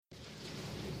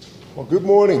Well, good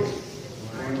morning.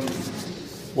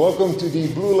 Welcome to the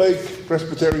Blue Lake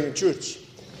Presbyterian Church.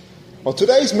 Well,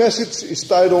 today's message is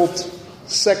titled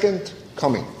Second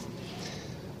Coming.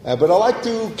 But I'd like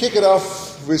to kick it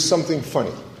off with something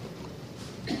funny.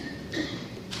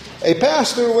 A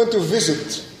pastor went to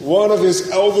visit one of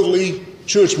his elderly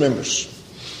church members.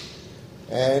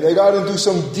 And they got into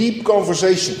some deep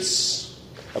conversations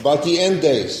about the end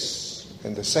days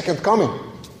and the second coming.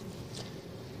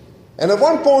 And at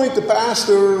one point, the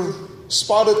pastor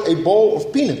spotted a bowl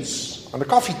of peanuts on the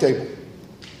coffee table.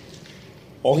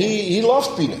 Well, he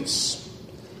loved peanuts,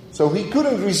 so he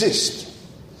couldn't resist.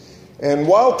 And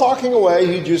while talking away,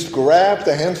 he just grabbed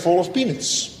a handful of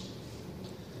peanuts.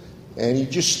 And he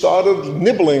just started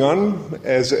nibbling on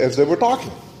as they were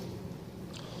talking.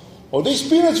 Well, these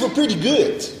peanuts were pretty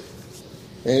good,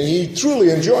 and he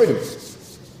truly enjoyed them.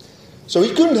 So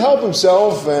he couldn't help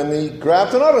himself, and he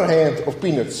grabbed another hand of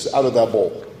peanuts out of that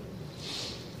bowl.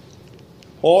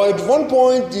 Well, at one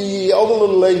point, the elder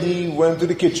little lady went to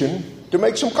the kitchen to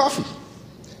make some coffee.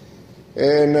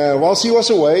 And while she was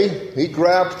away, he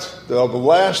grabbed the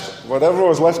last, whatever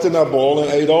was left in that bowl,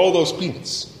 and ate all those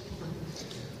peanuts.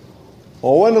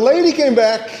 Well, when the lady came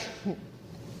back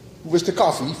with the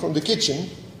coffee from the kitchen,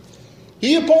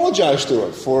 he apologized to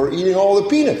her for eating all the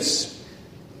peanuts.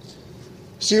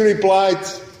 She replied,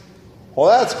 "Well,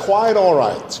 that's quite all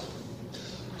right.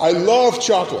 I love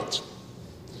chocolate.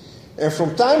 And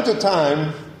from time to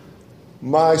time,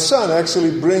 my son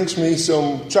actually brings me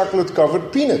some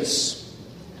chocolate-covered peanuts.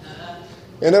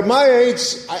 And at my age,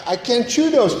 I can't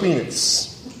chew those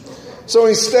peanuts. So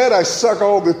instead, I suck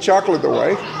all the chocolate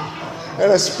away,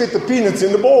 and I spit the peanuts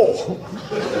in the bowl."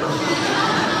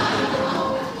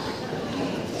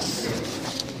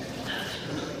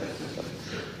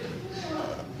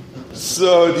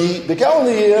 So the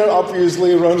calendar year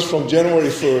obviously runs from January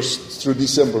 1st through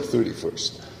December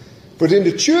 31st. But in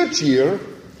the church year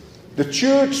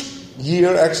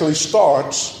actually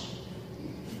starts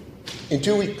in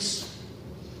 2 weeks.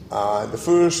 The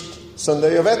first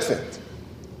Sunday of Advent,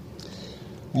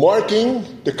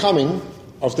 marking the coming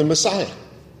of the Messiah,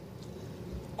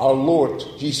 our Lord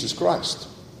Jesus Christ.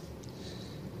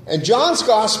 And John's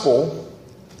Gospel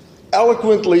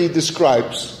eloquently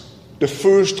describes the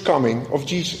first coming of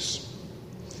Jesus.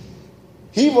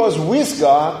 He was with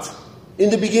God in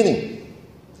the beginning,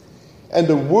 and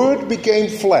the Word became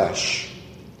flesh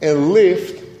and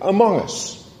lived among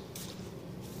us.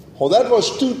 Well, that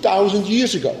was 2,000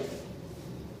 years ago.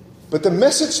 But the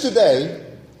message today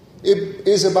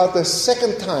is about the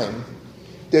second time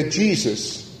that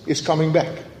Jesus is coming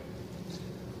back.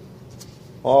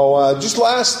 Just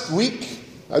last week,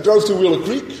 I drove to Willow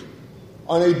Creek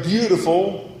on a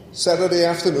beautiful Saturday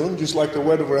afternoon, just like the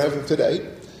weather we're having today,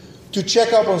 to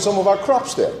check up on some of our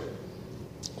crops there.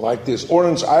 Like this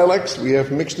orange ilex we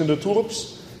have mixed in the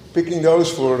tulips, picking those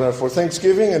for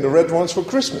Thanksgiving, and the red ones for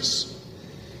Christmas.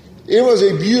 It was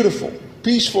a beautiful,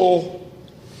 peaceful,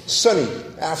 sunny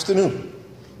afternoon.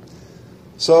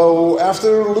 So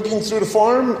after looking through the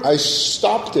farm, I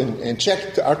stopped and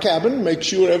checked our cabin, make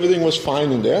sure everything was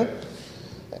fine in there.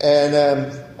 And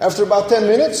after about 10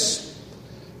 minutes,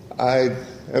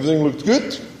 everything looked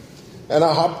good, and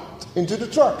I hopped into the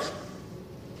truck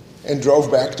and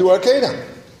drove back to Arcata.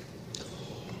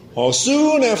 Well,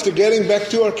 soon after getting back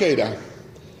to Arcata,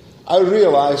 I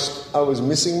realized I was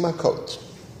missing my coat.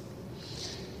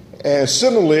 And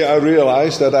suddenly I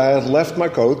realized that I had left my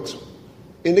coat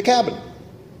in the cabin.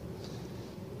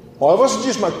 Well, it wasn't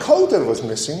just my coat that was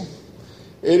missing.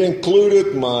 It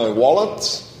included my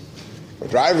wallet, my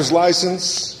driver's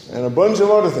license, and a bunch of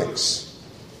other things.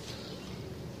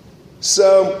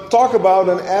 So, talk about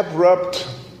an abrupt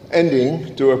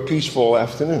ending to a peaceful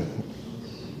afternoon.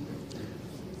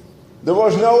 There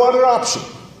was no other option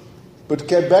but to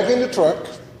get back in the truck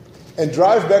and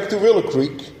drive back to Willow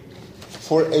Creek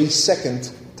for a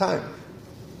second time.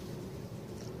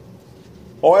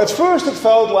 Well, at first it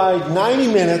felt like 90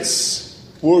 minutes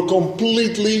were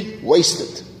completely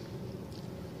wasted.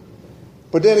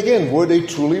 But then again, were they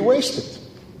truly wasted?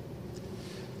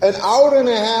 An hour and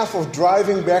a half of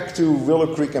driving back to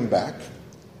Willow Creek and back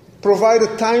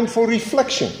provided time for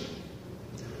reflection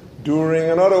during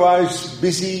an otherwise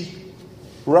busy,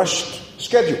 rushed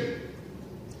schedule.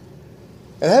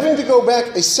 And having to go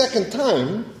back a second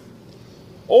time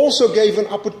also gave an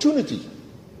opportunity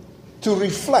to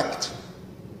reflect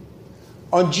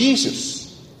on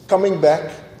Jesus coming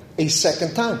back a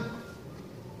second time.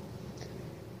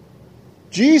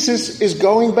 Jesus is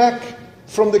going back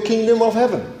from the kingdom of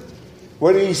heaven,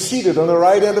 where he is seated on the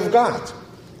right hand of God.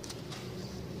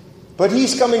 But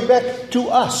he's coming back to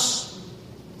us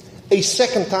a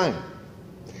second time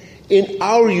in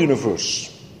our universe,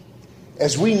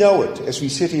 as we know it, as we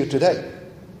sit here today.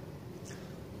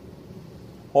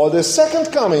 Or the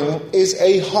second coming is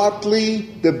a hotly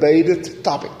debated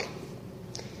topic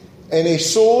and a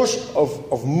source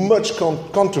of much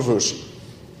controversy.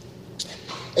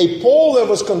 A poll that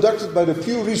was conducted by the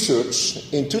Pew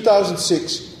Research in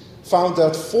 2006 found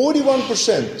that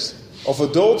 41% of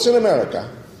adults in America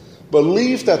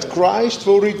believe that Christ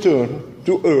will return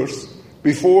to earth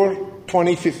before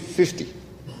 2050.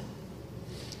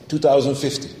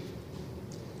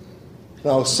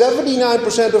 Now,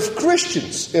 79% of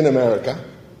Christians in America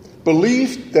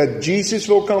believe that Jesus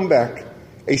will come back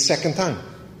a second time.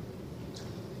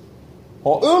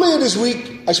 Well, earlier this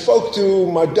week, I spoke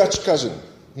to my Dutch cousin.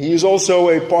 He is also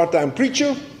a part-time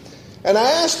preacher. And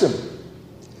I asked him,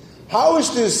 how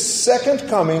is this second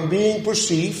coming being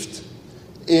perceived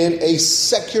in a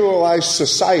secularized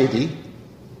society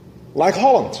like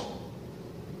Holland?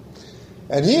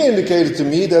 And he indicated to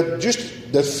me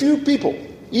that few people,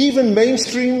 even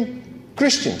mainstream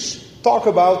Christians, talk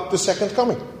about the second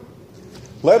coming,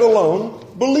 let alone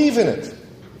believe in it.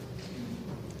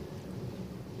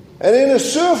 And in a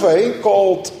survey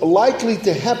called Likely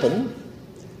to Happen,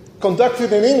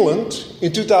 conducted in England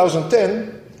in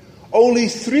 2010, only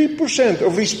 3%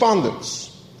 of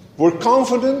respondents were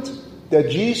confident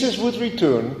that Jesus would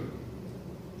return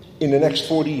in the next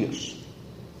 40 years.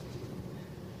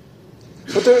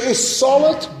 But there is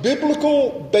solid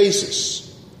biblical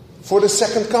basis for the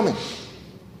second coming.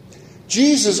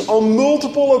 Jesus, on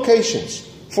multiple occasions,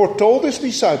 foretold his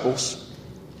disciples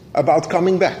about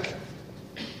coming back.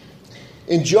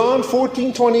 In John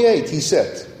 14:28, he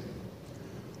said,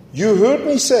 "You heard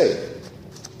me say,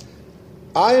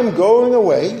 I am going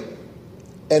away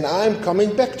and I am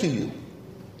coming back to you.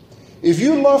 If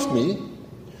you loved me,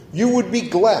 you would be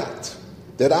glad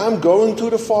that I am going to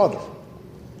the Father,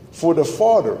 for the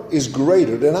Father is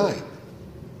greater than I."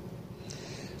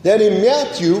 Then in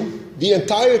Matthew, the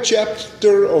entire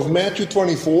chapter of Matthew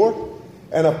 24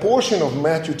 and a portion of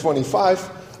Matthew 25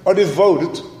 are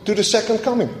devoted to the second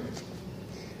coming.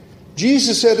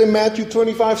 Jesus said in Matthew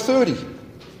 25:30,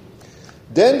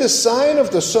 "Then the sign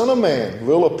of the Son of Man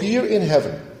will appear in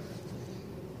heaven,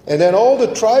 and then all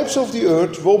the tribes of the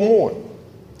earth will mourn,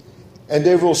 and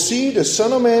they will see the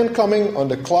Son of Man coming on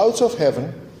the clouds of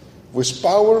heaven with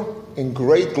power and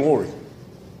great glory."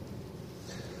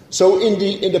 So in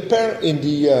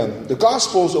the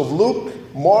Gospels of Luke,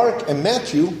 Mark, and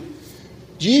Matthew,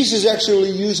 Jesus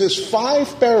actually uses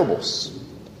 5 parables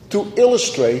to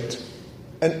illustrate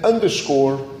and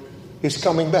underscore his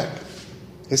coming back,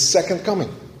 his second coming.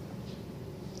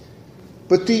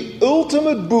 But the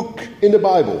ultimate book in the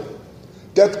Bible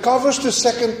that covers the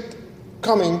second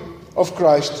coming of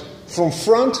Christ from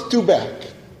front to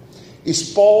back is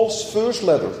Paul's first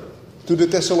letter to the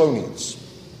Thessalonians.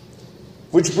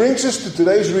 Which brings us to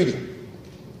today's reading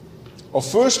of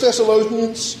 1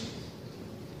 Thessalonians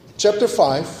chapter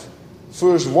 5,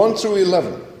 verse 1 through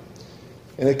 11.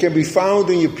 And it can be found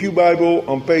in your Pew Bible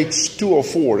on page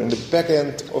 204 in the back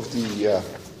end of the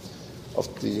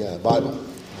Bible.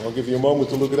 I'll give you a moment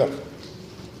to look it up.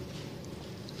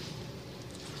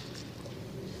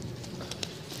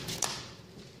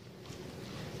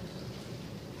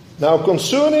 Now,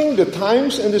 concerning the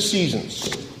times and the seasons,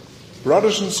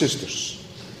 brothers and sisters,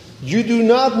 you do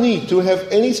not need to have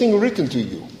anything written to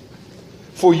you,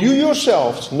 for you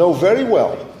yourselves know very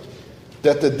well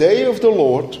that the day of the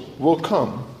Lord will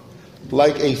come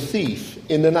like a thief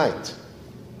in the night.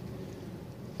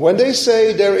 When they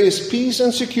say there is peace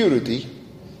and security,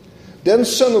 then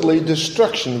suddenly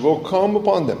destruction will come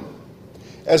upon them,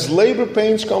 as labor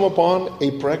pains come upon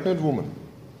a pregnant woman,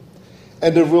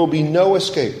 and there will be no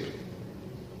escape.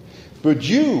 But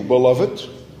you, beloved,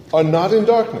 are not in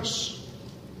darkness,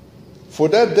 for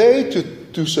that day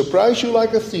to surprise you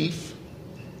like a thief,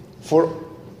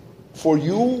 for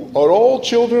you are all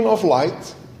children of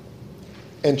light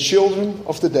and children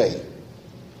of the day.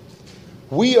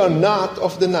 We are not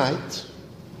of the night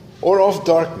or of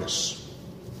darkness.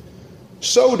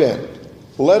 So then,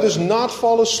 let us not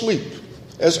fall asleep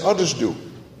as others do,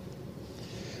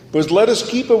 but let us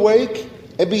keep awake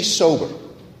and be sober.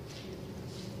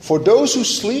 For those who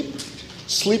sleep,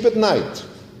 sleep at night,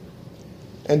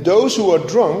 and those who are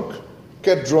drunk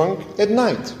get drunk at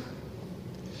night.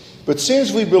 But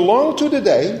since we belong to the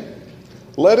day,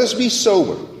 let us be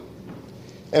sober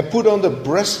and put on the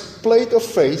breastplate of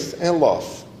faith and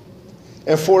love,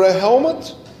 and for a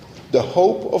helmet, the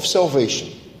hope of salvation.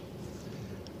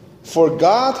 For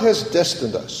God has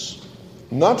destined us,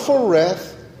 not for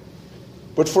wrath,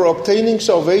 but for obtaining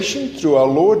salvation through our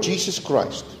Lord Jesus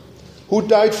Christ, who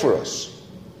died for us,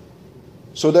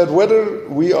 so that whether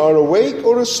we are awake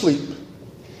or asleep,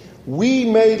 we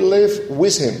may live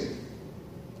with him.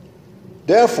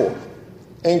 Therefore,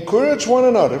 encourage one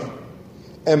another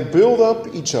and build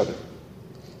up each other,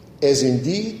 as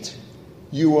indeed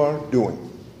you are doing.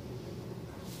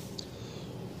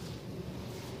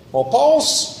 Well,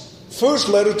 Paul's first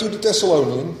letter to the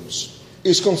Thessalonians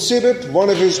is considered one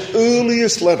of his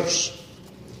earliest letters,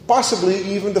 possibly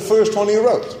even the first one he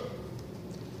wrote.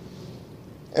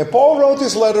 And Paul wrote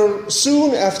this letter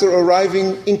soon after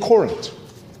arriving in Corinth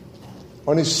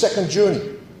on his second journey,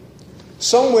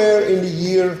 somewhere in the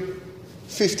year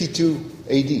 52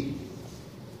 AD.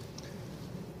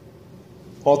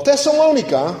 Well,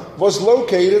 Thessalonica was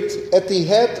located at the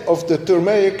head of the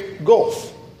Thermaic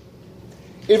Gulf.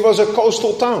 It was a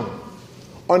coastal town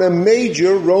on a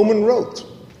major Roman road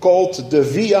called the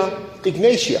Via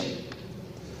Egnatia,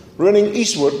 running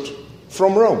eastward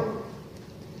from Rome.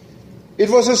 It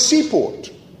was a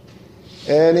seaport,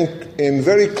 and in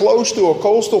very close to a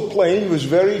coastal plain with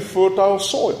very fertile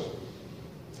soil.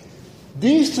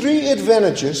 These three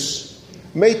advantages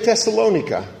made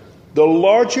Thessalonica the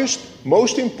largest,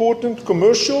 most important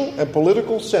commercial and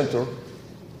political center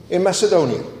in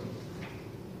Macedonia.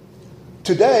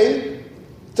 Today,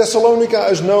 Thessalonica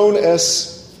is known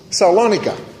as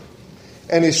Salonika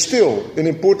and is still an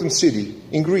important city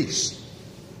in Greece.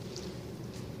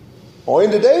 In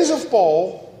the days of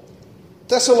Paul,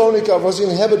 Thessalonica was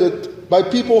inhabited by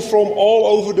people from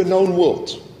all over the known world.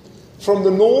 From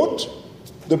the north,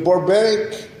 the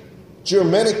barbaric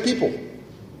Germanic people,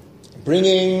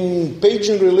 bringing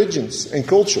pagan religions and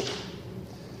culture.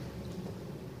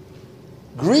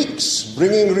 Greeks,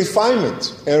 bringing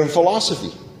refinement and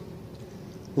philosophy.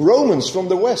 Romans from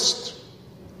the west,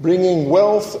 bringing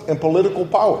wealth and political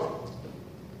power.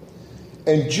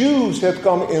 And Jews had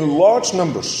come in large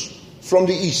numbers from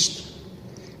the east.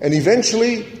 And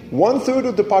eventually, 1/3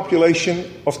 of the population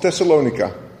of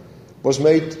Thessalonica was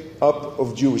made up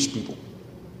of Jewish people.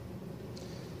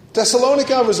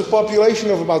 Thessalonica, with a population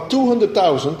of about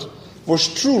 200,000, was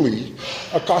truly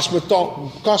a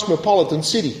cosmopolitan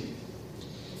city.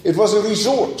 It was a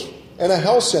resort and a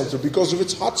health center because of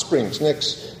its hot springs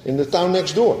in the town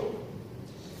next door.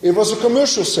 It was a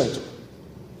commercial center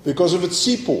because of its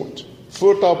seaport,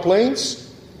 fertile plains,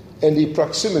 and the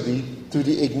proximity to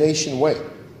the Egnatian Way.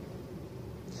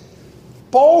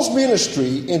 Paul's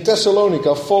ministry in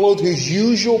Thessalonica followed his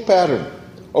usual pattern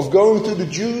of going to the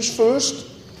Jews first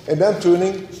and then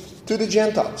turning to the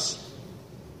Gentiles.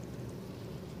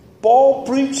 Paul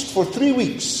preached for 3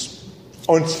 weeks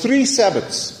on 3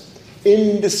 Sabbaths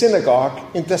in the synagogue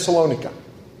in Thessalonica.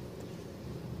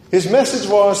 His message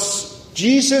was,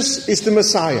 Jesus is the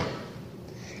Messiah.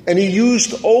 And he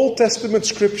used Old Testament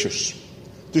scriptures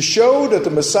to show that the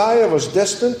Messiah was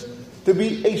destined to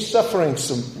be a suffering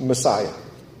Messiah.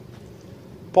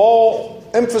 Paul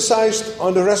emphasized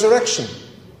on the resurrection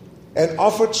and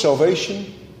offered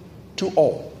salvation to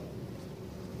all.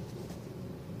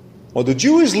 Well, the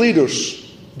Jewish leaders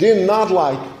did not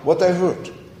like what they heard,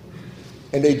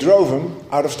 and they drove him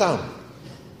out of town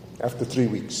after 3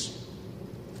 weeks.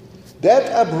 That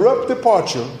abrupt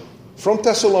departure from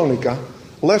Thessalonica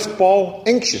left Paul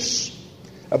anxious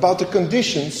about the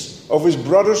conditions of his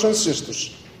brothers and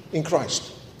sisters in Christ.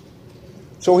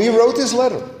 So he wrote his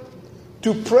letter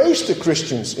to praise the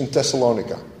Christians in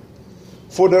Thessalonica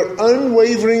for their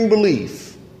unwavering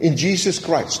belief in Jesus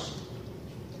Christ.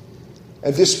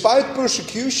 And despite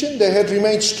persecution, they had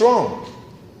remained strong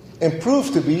and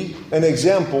proved to be an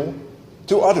example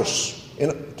to others,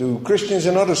 to Christians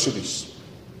in other cities.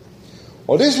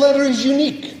 Well, this letter is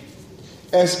unique,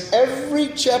 as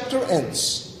every chapter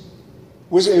ends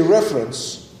with a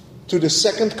reference to the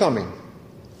second coming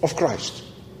of Christ.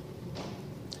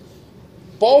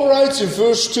 Paul writes in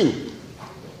verse 2,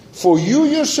 "For you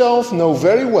yourself know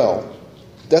very well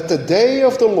that the day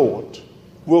of the Lord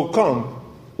will come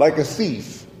like a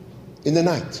thief in the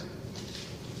night."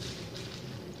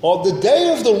 Or the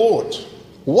day of the Lord,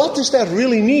 what does that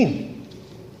really mean?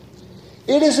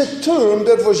 It is a term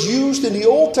that was used in the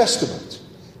Old Testament,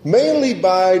 mainly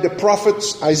by the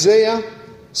prophets Isaiah,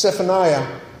 Zephaniah,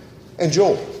 and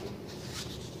Joel.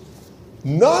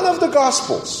 None of the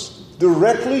Gospels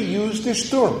directly use this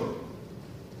term,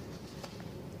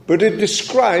 but it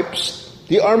describes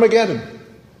the Armageddon,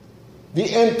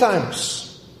 the end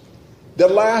times, the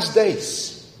last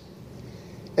days.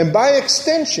 And by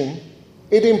extension,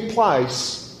 it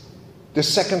implies the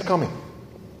second coming.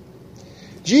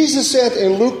 Jesus said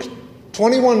in Luke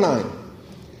 21:9,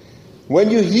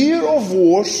 "When you hear of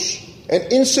wars and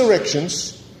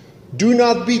insurrections, do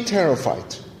not be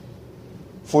terrified,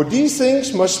 For these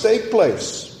things must take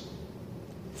place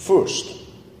first.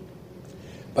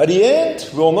 But the end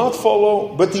will not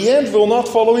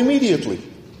follow immediately.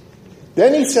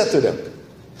 Then he said to them,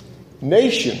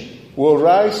 nation will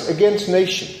rise against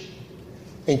nation,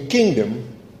 and kingdom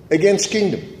against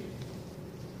kingdom.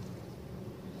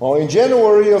 Well, in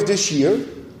January of this year,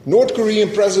 North Korean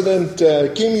President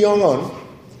Kim Jong-un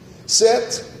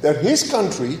said that his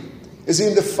country is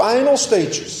in the final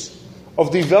stages of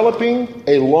developing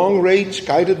a long-range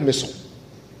guided missile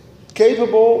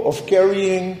capable of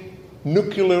carrying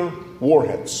nuclear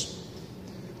warheads.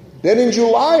 Then in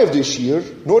July of this year,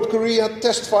 North Korea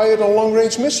test-fired a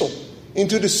long-range missile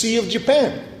into the Sea of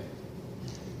Japan,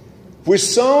 with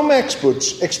some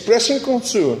experts expressing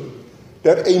concern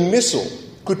that a missile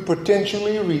could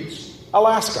potentially reach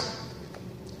Alaska.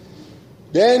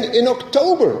 Then in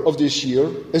October of this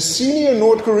year, a senior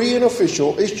North Korean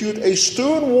official issued a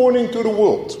stern warning to the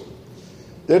world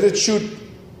that it should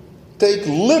take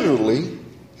literally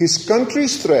his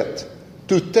country's threat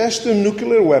to test a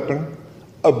nuclear weapon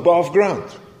above ground.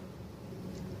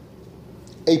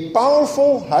 A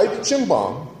powerful hydrogen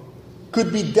bomb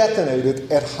could be detonated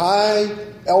at high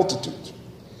altitude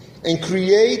and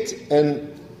create an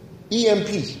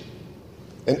EMP,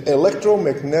 an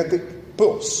electromagnetic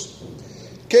pulse,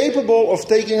 capable of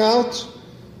taking out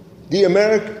the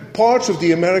parts of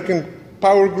the American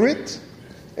power grid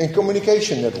and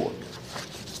communication network.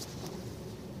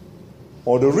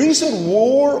 Or the recent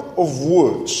war of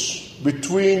words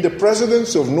between the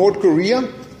presidents of North Korea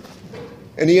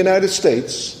and the United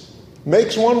States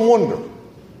makes one wonder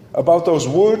about those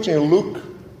words in Luke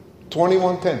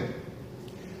 21:10.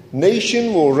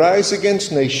 Nation will rise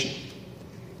against nation,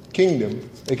 kingdom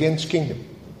against kingdom.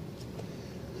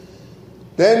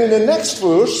 Then in the next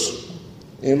verse,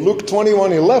 in Luke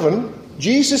 21:11,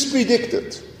 Jesus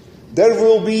predicted there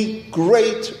will be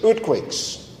great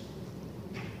earthquakes,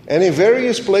 and in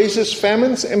various places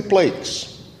famines and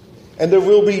plagues, and there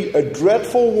will be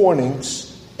dreadful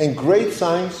warnings and great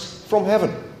signs from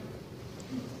heaven.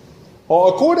 Well,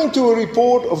 according to a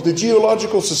report of the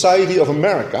Geological Society of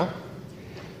America,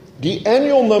 the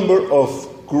annual number of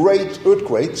great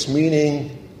earthquakes, meaning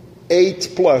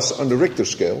 8+ on the Richter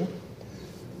scale,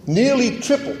 nearly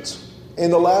tripled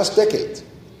in the last decade,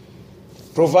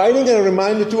 providing a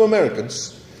reminder to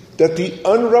Americans that the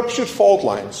unruptured fault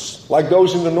lines, like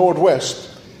those in the Northwest,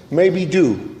 may be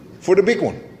due for the big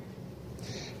one.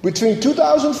 Between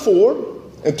 2004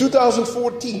 and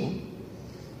 2014,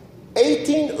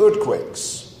 18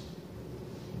 earthquakes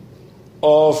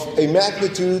of a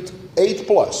magnitude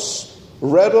 8+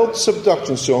 rattled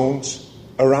subduction zones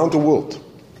around the world.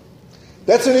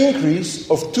 That's an increase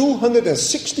of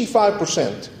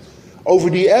 265% over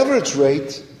the average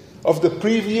rate of the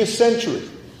previous century,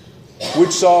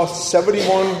 which saw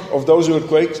 71 of those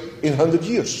earthquakes in 100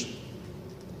 years.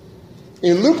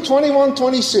 In Luke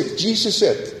 21:26, Jesus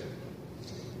said,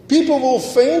 people will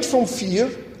faint from fear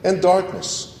and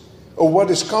darkness of what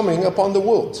is coming upon the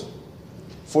world,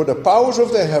 for the powers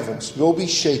of the heavens will be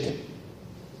shaken.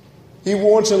 He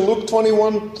warns in Luke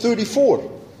 21:34,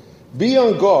 be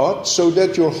on guard so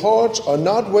that your hearts are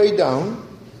not weighed down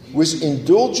with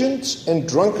indulgence and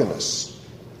drunkenness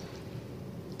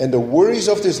and the worries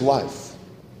of this life,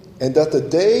 and that the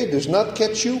day does not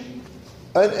catch you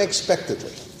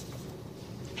unexpectedly.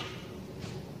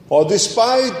 Well,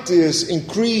 despite this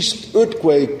increased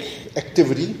earthquake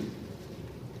activity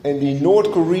and the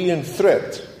North Korean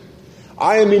threat,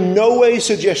 I am in no way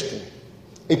suggesting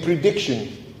a prediction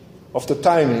of the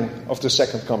timing of the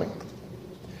second coming.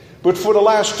 But for the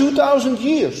last 2,000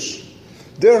 years,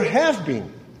 there have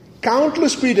been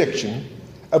countless predictions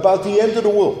about the end of the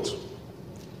world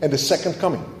and the second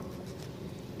coming.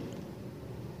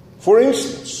 For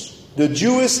instance, the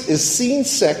Jewish Essene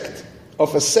sect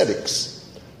of ascetics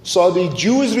saw the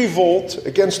Jewish revolt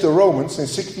against the Romans in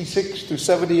 66 to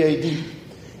 70 AD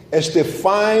as the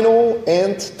final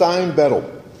end-time battle,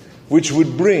 which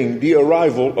would bring the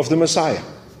arrival of the Messiah.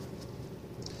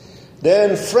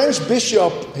 Then French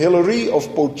Bishop Hilary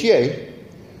of Poitiers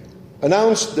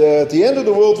announced that the end of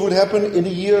the world would happen in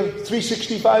the year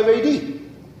 365 AD.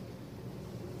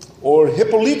 Or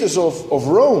Hippolytus of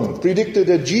Rome predicted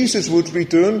that Jesus would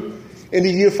return in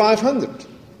the year 500.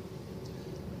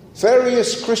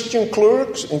 Various Christian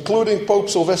clerks, including Pope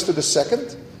Sylvester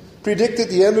II, predicted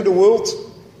the end of the world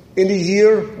in the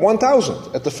year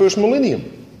 1000, at the first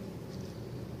millennium.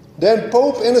 Then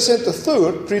Pope Innocent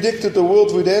III predicted the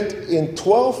world would end in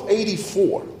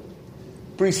 1284,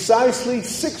 precisely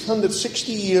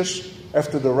 660 years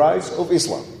after the rise of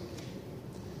Islam.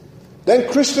 Then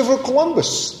Christopher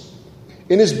Columbus,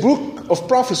 in his book of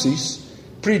prophecies,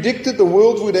 predicted the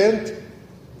world would end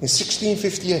in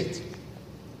 1658.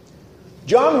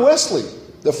 John Wesley,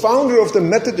 the founder of the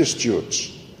Methodist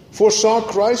Church, foresaw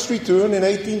Christ's return in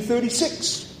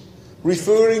 1836,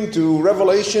 referring to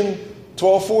Revelation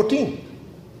 12:14.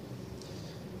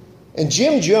 And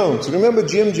Jim Jones, remember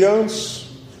Jim Jones,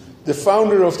 the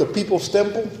founder of the People's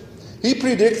Temple? He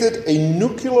predicted a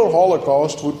nuclear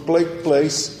holocaust would take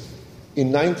place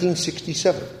in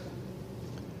 1967.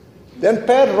 Then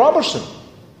Pat Robertson,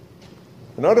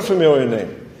 another familiar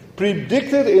name,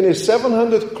 predicted in his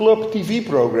 700 Club TV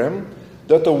program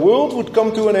that the world would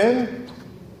come to an end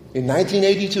in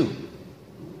 1982.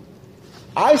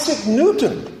 Isaac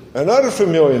Newton, another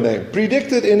familiar name,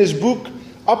 predicted in his book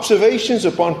Observations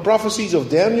upon Prophecies of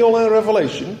Daniel and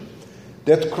Revelation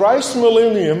that Christ's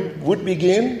millennium would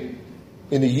begin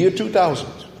in the year 2000.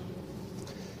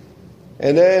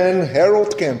 And then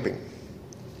Harold Camping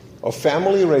of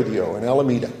Family Radio in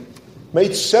Alameda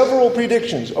made several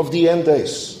predictions of the end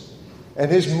days. And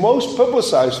his most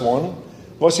publicized one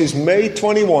was his May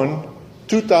 21,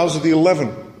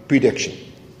 2011 prediction.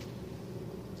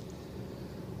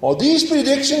 All these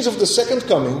predictions of the second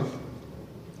coming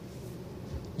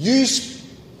use,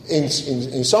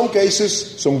 in some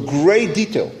cases, some great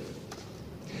detail.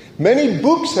 Many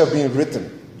books have been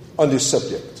written on this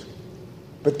subject.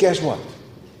 But guess what?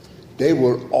 They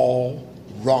were all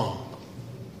wrong.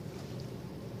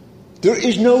 There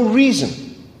is no reason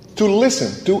to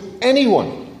listen to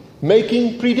anyone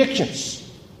making predictions,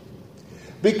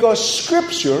 because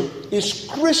Scripture is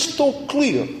crystal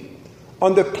clear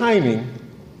on the timing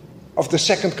of the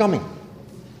second coming.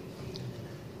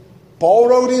 Paul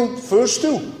wrote in verse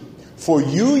 2, "For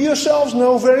you yourselves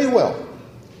know very well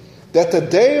that the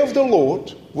day of the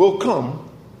Lord will come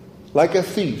like a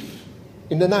thief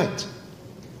in the night."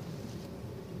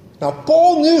 Now,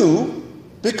 Paul knew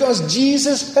because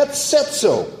Jesus had said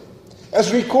so,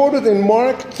 as recorded in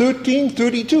Mark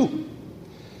 13:32.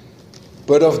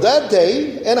 "But of that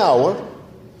day and hour,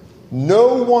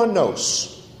 no one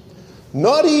knows,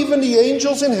 not even the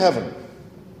angels in heaven,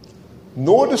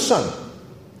 nor the Son,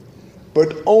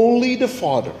 but only the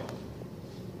Father.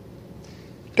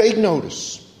 Take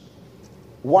notice,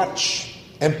 watch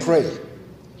and pray,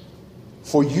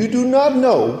 for you do not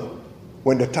know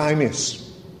when the time is."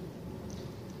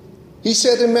 He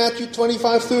said in Matthew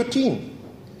 25:13,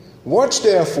 "Watch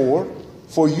therefore,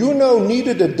 for you know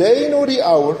neither the day nor the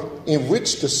hour in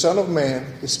which the Son of Man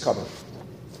is coming."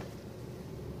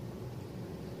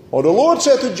 Or the Lord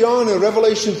said to John in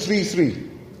Revelation 3:3,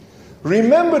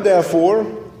 "Remember therefore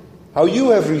how you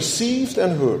have received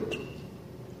and heard.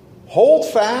 Hold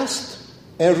fast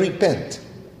and repent.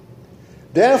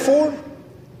 Therefore,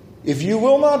 if you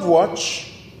will not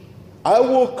watch, I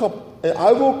will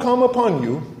come upon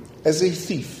you as a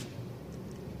thief,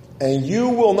 and you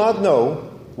will not know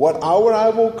what hour I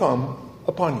will come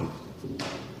upon you."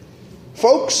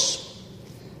 Folks,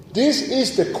 this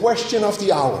is the question of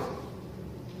the hour.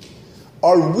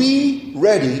 Are we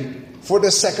ready for the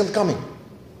second coming?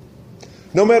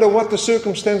 No matter what the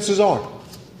circumstances are.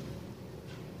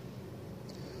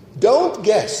 Don't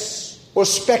guess or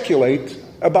speculate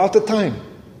about the time.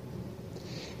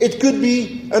 It could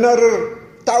be another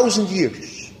 1,000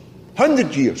 years,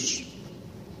 100 years.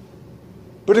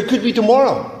 But it could be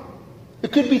tomorrow.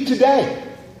 It could be today.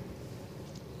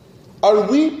 Are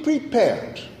we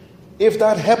prepared if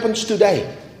that happens today?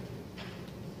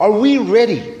 Are we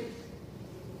ready?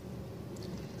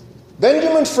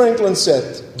 Benjamin Franklin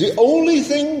said, "The only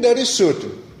thing that is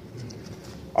certain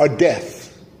are death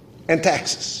and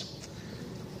taxes."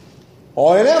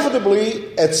 Or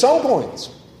inevitably, at some point,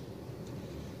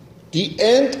 the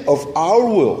end of our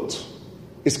world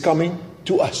is coming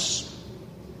to us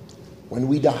when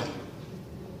we die.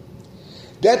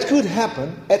 That could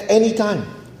happen at any time,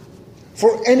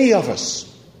 for any of us.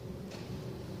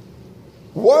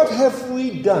 What have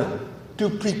we done to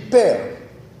prepare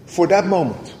for that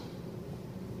moment?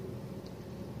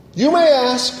 You may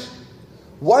ask,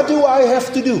 what do I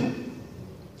have to do?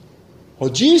 Well,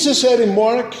 Jesus said in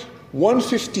Mark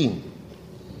 1:15,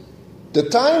 "The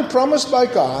time promised by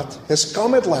God has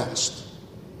come at last.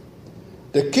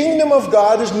 The kingdom of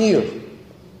God is near.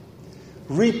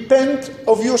 Repent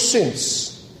of your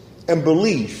sins and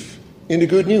believe in the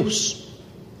good news."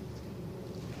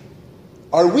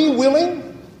 Are we willing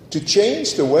to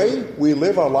change the way we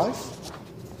live our life?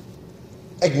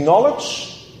 Acknowledge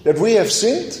that we have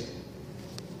sinned?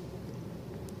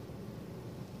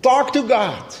 Talk to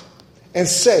God and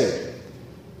say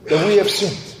that we have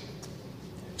sinned.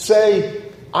 Say,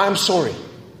 "I'm sorry,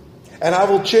 and I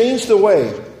will change the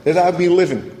way that I've been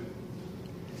living.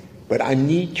 But I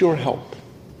need your help."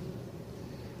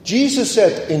 Jesus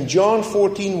said in John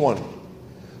 14:1,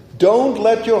 don't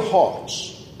let your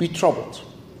hearts be troubled.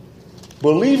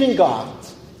 Believe in God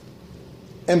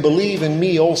and believe in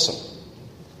me also.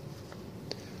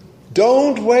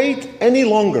 Don't wait any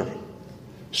longer.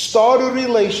 Start a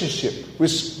relationship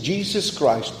with Jesus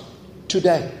Christ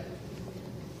today.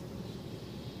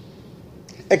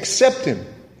 Accept Him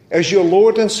as your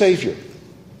Lord and Savior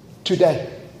today.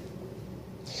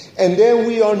 And then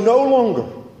we are no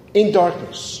longer in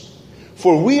darkness,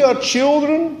 for we are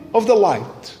children of the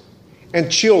light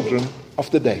and children of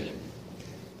the day.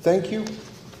 Thank you.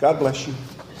 God bless you.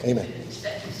 Amen.